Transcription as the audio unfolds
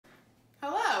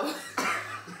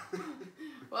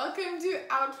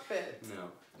outfit. No.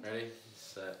 Ready?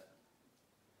 Set.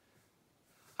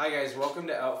 Hi guys, welcome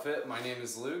to Outfit. My name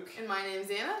is Luke. And my name's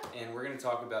Anna. And we're going to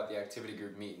talk about the activity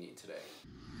group Meet and Eat today.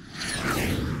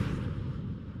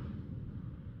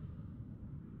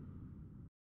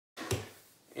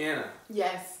 Anna.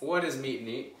 Yes. What is Meet and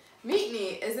Eat? Meet and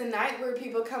Eat is a night where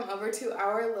people come over to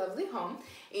our lovely home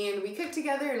and we cook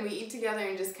together and we eat together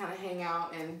and just kind of hang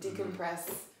out and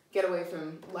decompress, get away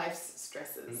from life's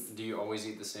stresses. Do you always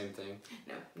eat the same thing?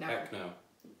 No, never. Heck no.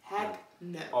 Heck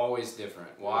no. Always different.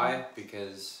 Why?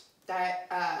 Because...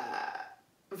 that,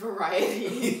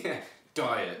 variety.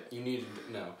 Diet. You need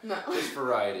no. Just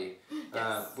variety.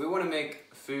 Yes. We want to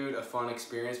make food a fun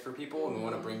experience for people, and we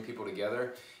want to bring people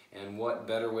together. And what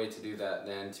better way to do that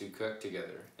than to cook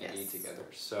together and eat together?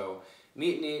 So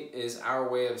Meet and Eat is our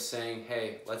way of saying,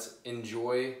 hey, let's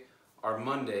enjoy our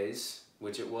Mondays,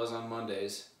 which it was on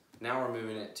Mondays. Now we're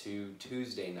moving it to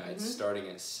Tuesday nights, starting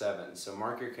at 7. So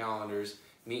mark your calendars.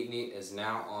 Meet and Eat is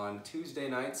now on Tuesday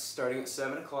nights, starting at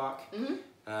 7 o'clock.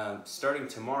 Starting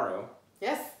tomorrow.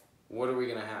 Yes. What are we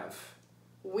going to have?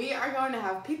 We are going to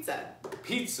have pizza.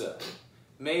 Pizza.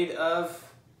 Made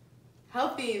of?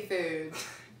 Healthy food.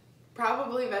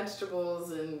 Probably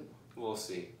vegetables and... We'll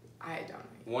see. I don't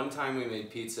know. One time we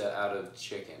made pizza out of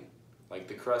chicken. Like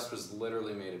the crust was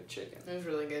literally made of chicken. It was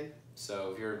really good.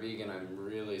 So if you're a vegan, I'm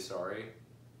really sorry.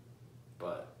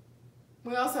 But...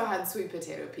 We also had sweet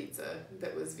potato pizza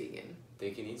that was vegan.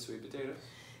 They can eat sweet potatoes?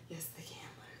 Yes, they can,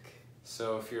 Luke.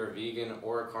 So if you're a vegan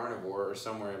or a carnivore or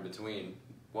somewhere in between,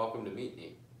 welcome to Meet and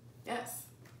Eat. Yes.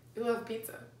 We love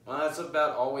pizza. Well, that's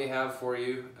about all we have for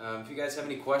you. If you guys have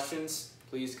any questions,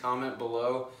 please comment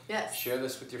below. Yes. Share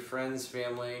this with your friends,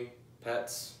 family,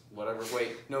 pets, whatever.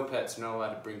 Wait, no pets. You're not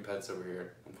allowed to bring pets over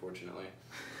here, unfortunately.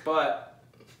 But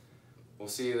we'll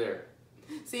see you there.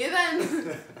 See you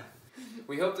then.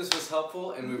 We hope this was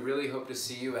helpful, and we really hope to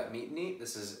see you at Meet and Eat.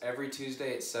 This is every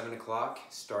Tuesday at 7 o'clock,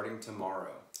 starting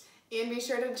tomorrow. And be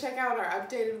sure to check out our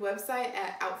updated website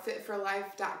at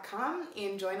outfitforlife.com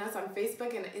and join us on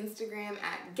Facebook and Instagram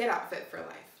at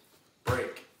GetOutfitForLife.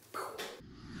 Break.